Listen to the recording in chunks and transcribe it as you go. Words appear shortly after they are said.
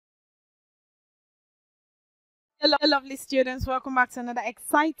Hello, lovely students. Welcome back to another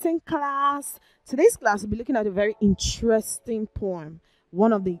exciting class. Today's class, we'll be looking at a very interesting poem.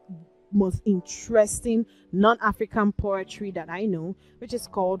 One of the most interesting non-African poetry that I know, which is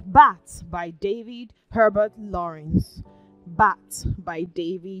called Bat by David Herbert Lawrence. Bat by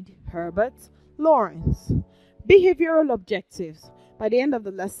David Herbert Lawrence. Behavioral objectives. By the end of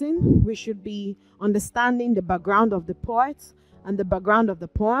the lesson, we should be understanding the background of the poet and the background of the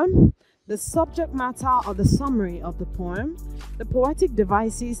poem, the subject matter or the summary of the poem, the poetic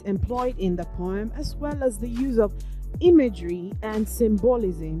devices employed in the poem, as well as the use of imagery and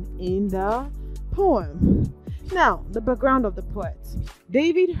symbolism in the poem. Now, the background of the poet.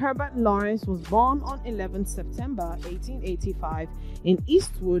 David Herbert Lawrence was born on 11 September 1885 in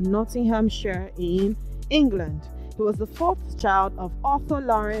Eastwood, Nottinghamshire in England. He was the fourth child of Arthur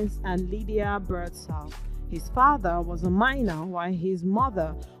Lawrence and Lydia Birdsall. His father was a miner while his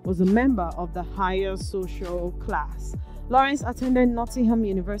mother was a member of the higher social class. Lawrence attended Nottingham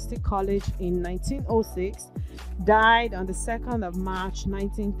University College in 1906, died on the 2nd of March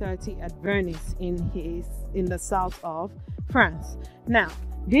 1930 at Venice in the south of France. Now,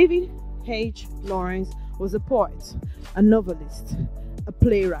 David H. Lawrence was a poet, a novelist, a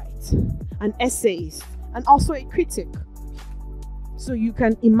playwright, an essayist, and also a critic. So you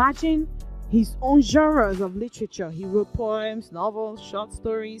can imagine his own genres of literature. He wrote poems, novels, short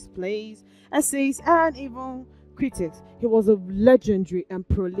stories, plays, essays, and even critics. He was a legendary and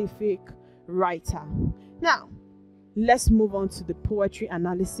prolific writer. Now, let's move on to the poetry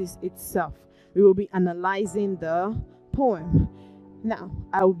analysis itself. We will be analyzing the poem. Now,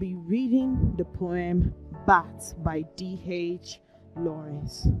 I will be reading the poem Bat by D.H.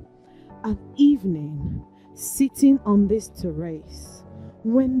 Lawrence. An evening, sitting on this terrace,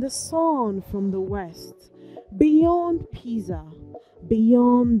 when the sun from the west, beyond Pisa,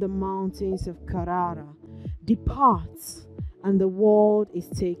 beyond the mountains of Carrara, departs and the world is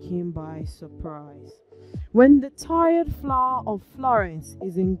taken by surprise. When the tired flower of Florence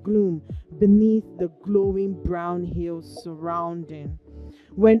is in gloom beneath the glowing brown hills surrounding,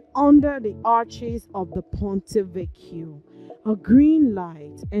 when under the arches of the Ponte Vecchio, a green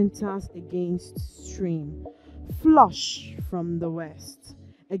light enters against stream, flush from the west,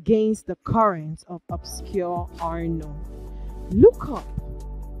 against the current of obscure Arno. Look up,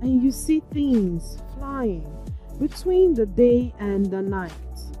 and you see things flying between the day and the night.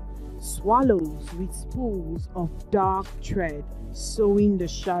 Swallows with spools of dark thread sewing the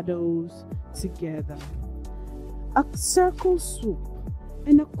shadows together. A circle swoop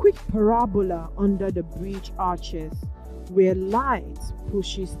and a quick parabola under the bridge arches where light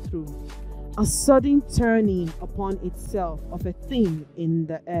pushes through. A sudden turning upon itself of a thing in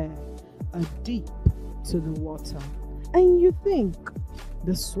the air, a deep to the water. And you think,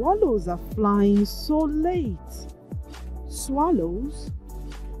 the swallows are flying so late. Swallows?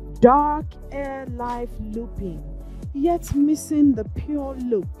 Dark air life looping, yet missing the pure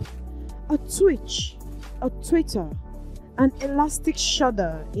loop. A twitch, a twitter, an elastic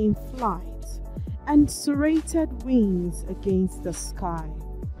shudder in flight, and serrated wings against the sky.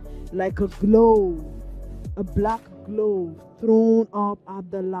 Like a globe, a black globe thrown up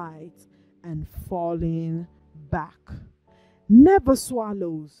at the light and falling back. Never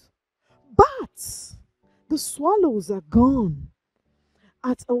swallows, but the swallows are gone.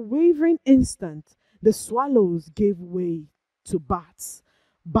 At a wavering instant, the swallows gave way to bats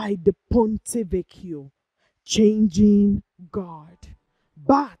by the Ponte Vecchio, changing guard.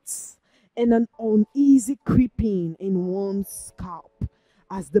 Bats and an uneasy creeping in one's scalp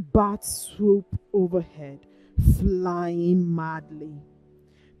as the bats swoop overhead, flying madly.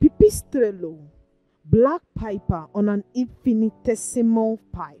 Pipistrello, black piper on an infinitesimal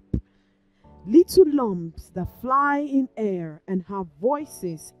pipe. Little lumps that fly in air and have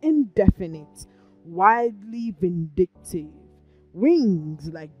voices indefinite, wildly vindictive, wings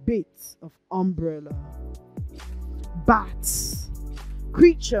like bits of umbrella. Bats,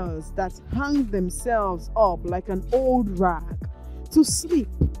 creatures that hang themselves up like an old rag to sleep,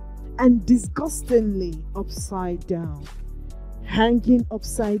 and disgustingly upside down, hanging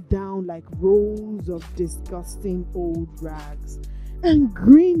upside down like rows of disgusting old rags, and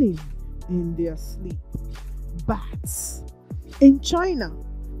grinning in their sleep. Bats. In China,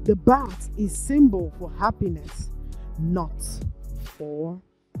 the bat is symbol for happiness, not for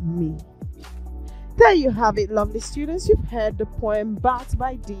me. There you have it, lovely students. You've heard the poem Bat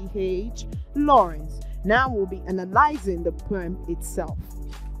by D.H. Lawrence. Now we'll be analyzing the poem itself.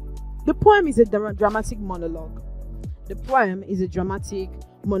 The poem is a dramatic monologue. The poem is a dramatic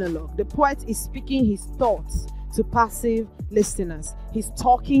monologue. The poet is speaking his thoughts to passive listeners. He's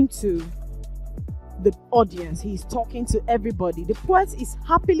talking to the audience. He's talking to everybody. The poet is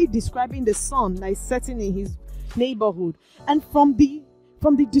happily describing the sun that is setting in his neighborhood. And from the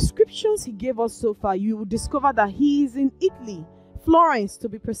descriptions he gave us so far, you will discover that he is in Italy, Florence to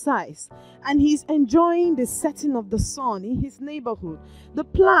be precise, and he's enjoying the setting of the sun in his neighborhood. The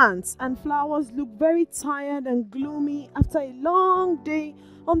plants and flowers look very tired and gloomy after a long day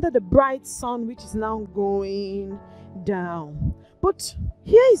under the bright sun, which is now going down. But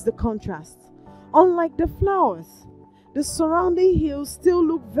here is the contrast. Unlike the flowers, the surrounding hills still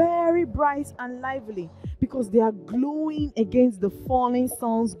look very bright and lively because they are glowing against the falling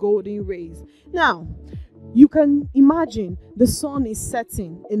sun's golden rays. Now, you can imagine the sun is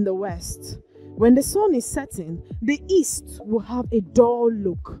setting in the west. When the sun is setting, the east will have a dull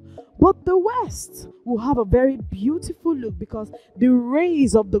look, but the west will have a very beautiful look because the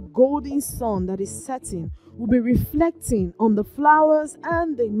rays of the golden sun that is setting will be reflecting on the flowers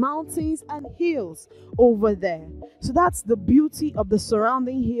and the mountains and hills over there. So that's the beauty of the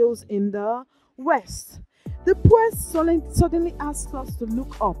surrounding hills in the west. The poet suddenly asks us to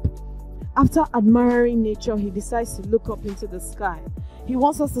look up. After admiring nature, he decides to look up into the sky. He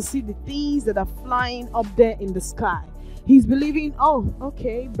wants us to see the things that are flying up there in the sky. He's believing, oh,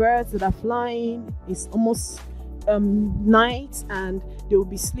 okay, birds that are flying, it's almost night and they will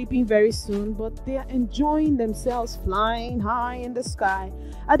be sleeping very soon, but they are enjoying themselves flying high in the sky.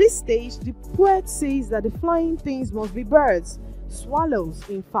 At this stage, the poet says that the flying things must be birds, swallows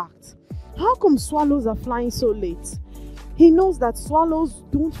in fact. How come swallows are flying so late? He knows that swallows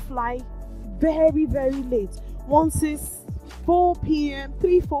don't fly very, very late. Once it's 4 p.m.,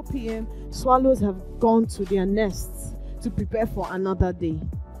 4 p.m., swallows have gone to their nests to prepare for another day.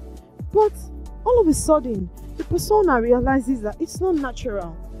 But all of a sudden, the persona realizes that it's not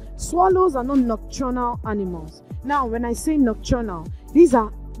natural. Swallows are not nocturnal animals. Now, when I say nocturnal,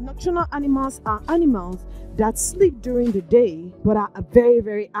 nocturnal animals are animals that sleep during the day but are very,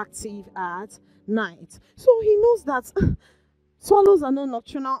 very active at night. So he knows that swallows are not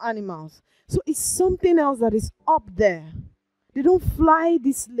nocturnal animals. So it's something else that is up there. They don't fly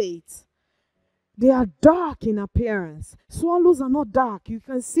this late. They are dark in appearance. Swallows are not dark. You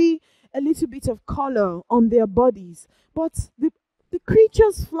can see a little bit of color on their bodies. But the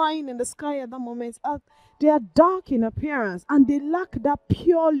creatures flying in the sky at that moment, they are dark in appearance and they lack that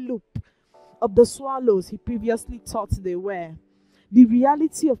pure look of the swallows he previously thought they were. The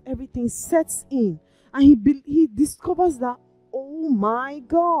reality of everything sets in and he discovers that, oh my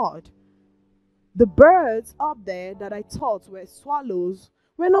God, the birds up there that I thought were swallows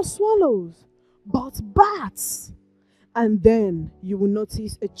were not swallows, but bats. And then you will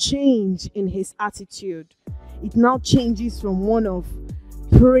notice a change in his attitude. It now changes from one of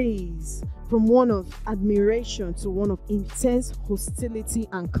praise, from one of admiration to one of intense hostility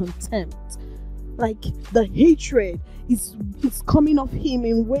and contempt. Like the hatred is coming off him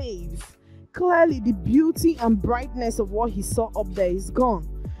in waves. Clearly, the beauty and brightness of what he saw up there is gone.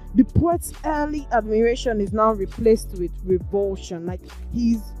 The poet's early admiration is now replaced with revulsion. Like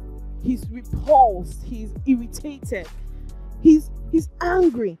he's repulsed, he's irritated, he's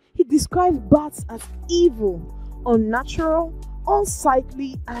angry. He describes bats as evil, unnatural,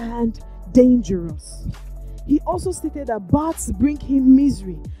 unsightly, and dangerous. He also stated that bats bring him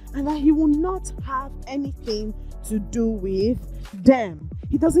misery and that he will not have anything to do with them.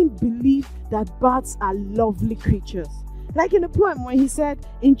 He doesn't believe that bats are lovely creatures. Like in the poem when he said,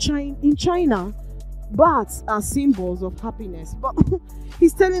 in China, bats are symbols of happiness. But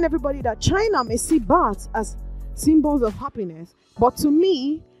he's telling everybody that China may see bats as symbols of happiness, but to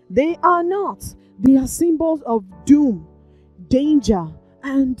me, they are not. They are symbols of doom, danger,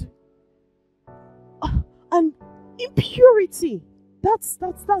 and impurity. That's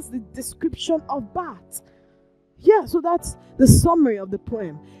the description of bats. Yeah, so that's the summary of the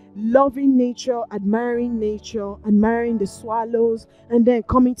poem. Loving nature, admiring the swallows, and then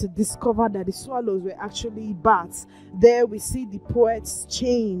coming to discover that the swallows were actually bats. There we see the poet's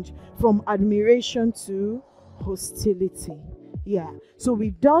change from admiration to hostility. Yeah, so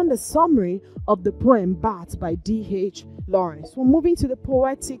we've done the summary of the poem Bat by D.H. Lawrence. We're moving to the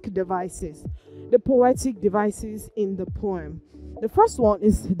poetic devices. The poetic devices in the poem. The first one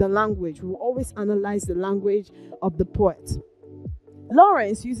is the language. We'll always analyze the language of the poet.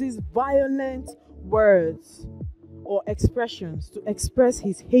 Lawrence uses violent words or expressions to express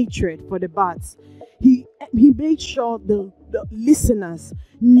his hatred for the bats. He made sure the listeners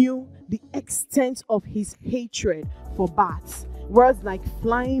knew the extent of his hatred for bats. Words like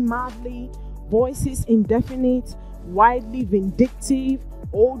flying madly, voices indefinite, widely vindictive,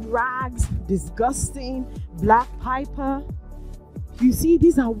 old rags, disgusting, black piper. You see,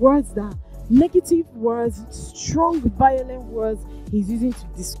 these are words that negative words, strong, violent words he's using to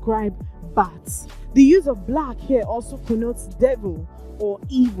describe bats. The use of black here also connotes devil or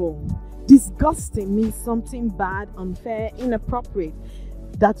evil. Disgusting means something bad, unfair, inappropriate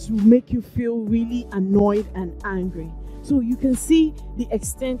that will make you feel really annoyed and angry. So you can see the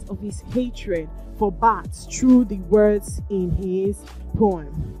extent of his hatred for bats through the words in his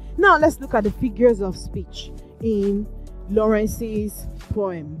poem. Now let's look at the figures of speech in Lawrence's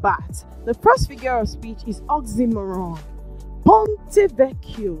poem Bat. The first figure of speech is oxymoron. Ponte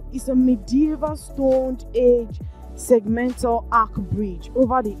Vecchio is a medieval stone age segmental arch bridge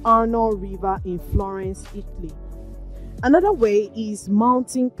over the Arno River in Florence, Italy. Another way is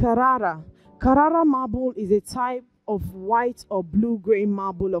Mountain Carrara. Carrara marble is a type of white or blue-gray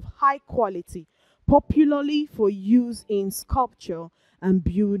marble of high quality, popularly for use in sculpture and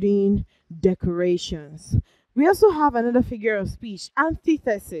building decorations. We also have another figure of speech,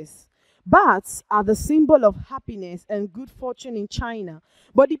 antithesis. Bats are the symbol of happiness and good fortune in China,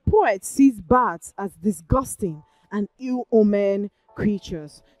 but the poet sees bats as disgusting and ill-omened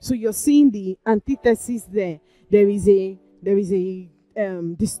creatures. So you're seeing the antithesis there. There is a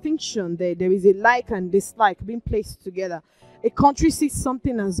distinction there. There is a like and dislike being placed together. A country sees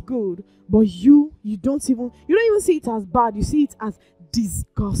something as good, but you don't even see it as bad. You see it as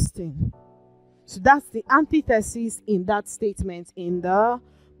disgusting. So that's the antithesis in that statement in the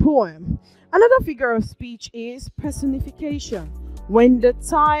poem. Another figure of speech is personification. When the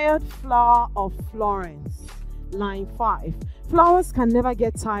tired flower of Florence, line 5. Flowers can never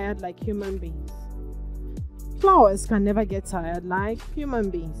get tired like human beings. Flowers can never get tired like human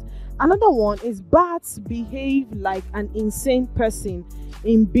beings. Another one is bats behave like an insane person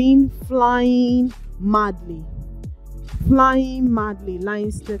in being flying madly. Flying madly,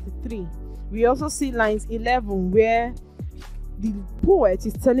 lines 33. We also see lines 11 where the poet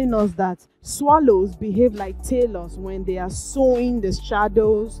is telling us that swallows behave like tailors when they are sewing the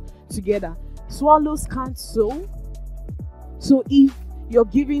shadows together. Swallows can't sew. So if you're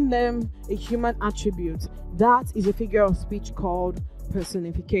giving them a human attribute, that is a figure of speech called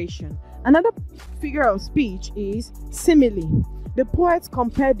personification. Another figure of speech is simile. The poet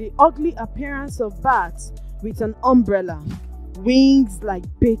compared the ugly appearance of bats with an umbrella, wings like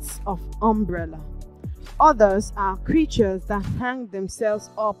bits of umbrella. Others are creatures that hang themselves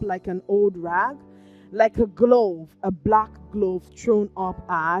up like an old rag, like a glove, a black glove thrown up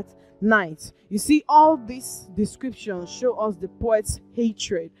at night. You see, all these descriptions show us the poet's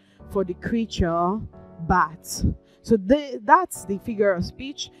hatred for the creature bat. So that's the figure of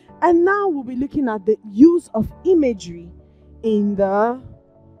speech. And now we'll be looking at the use of imagery in the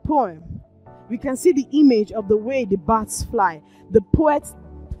poem. We can see the image of the way the bats fly. The poet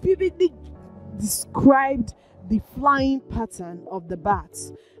vividly described the flying pattern of the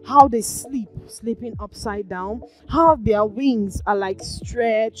bats, how they sleeping upside down, how their wings are like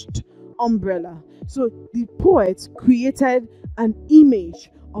stretched umbrella. So the poet created an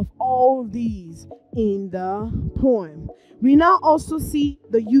image of all these in the poem. We now also see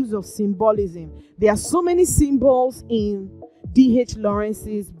the use of symbolism. There are so many symbols in D.H.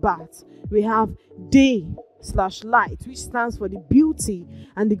 Lawrence's Bat. We have day/light, which stands for the beauty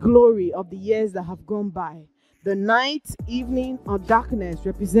and the glory of the years that have gone by. The night, evening, or darkness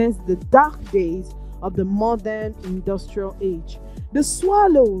represents the dark days of the modern industrial age. The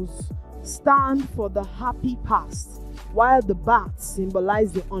swallows stand for the happy past, while the bats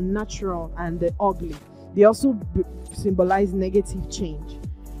symbolize the unnatural and the ugly. They also symbolize negative change.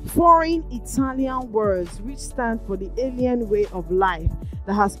 Foreign Italian words, which stand for the alien way of life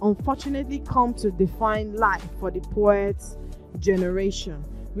that has unfortunately come to define life for the poet's generation.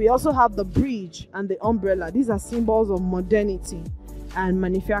 We also have the bridge and the umbrella. These are symbols of modernity and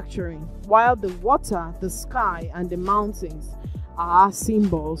manufacturing, while the water, the sky, and the mountains are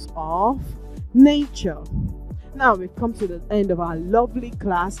symbols of nature. Now we've come to the end of our lovely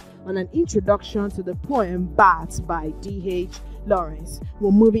class on an introduction to the poem Bat by D.H. Lawrence.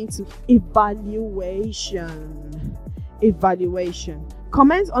 We're moving to evaluation.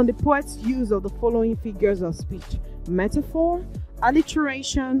 Comment on the poet's use of the following figures of speech: metaphor,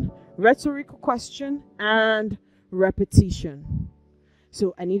 alliteration, rhetorical question, and repetition.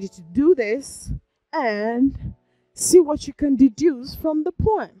 So I need you to do this and see what you can deduce from the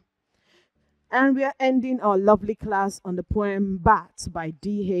poem. And we are ending our lovely class on the poem Bat by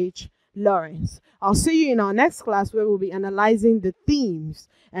D.H. Lawrence. I'll see you in our next class where we'll be analyzing the themes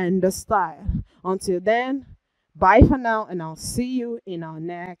and the style. Until then, bye for now, and I'll see you in our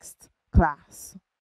next class.